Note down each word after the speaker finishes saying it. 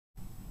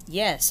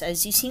Yes,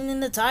 as you've seen in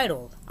the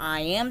title,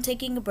 I am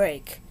taking a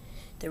break.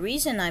 The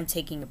reason I'm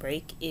taking a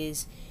break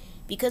is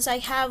because I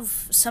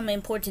have some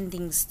important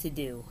things to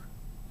do.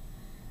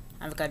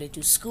 I've got to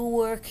do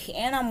schoolwork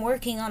and I'm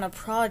working on a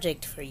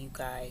project for you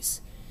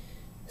guys.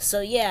 So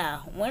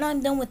yeah, when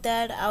I'm done with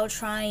that, I'll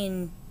try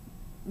and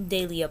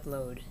daily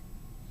upload.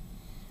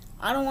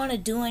 I don't want to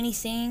do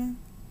anything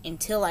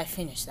until I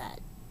finish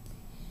that.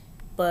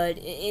 But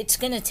it's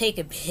gonna take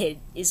a bit.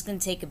 It's gonna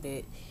take a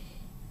bit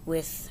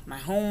with my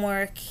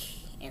homework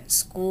and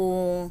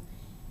school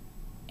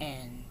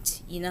and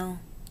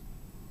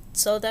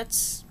so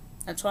that's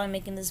why I'm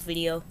making this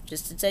video,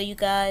 just to tell you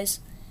guys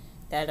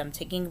that I'm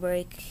taking a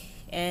break,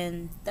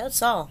 and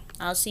that's all.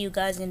 I'll see you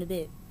guys in a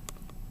bit.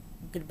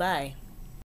 Goodbye.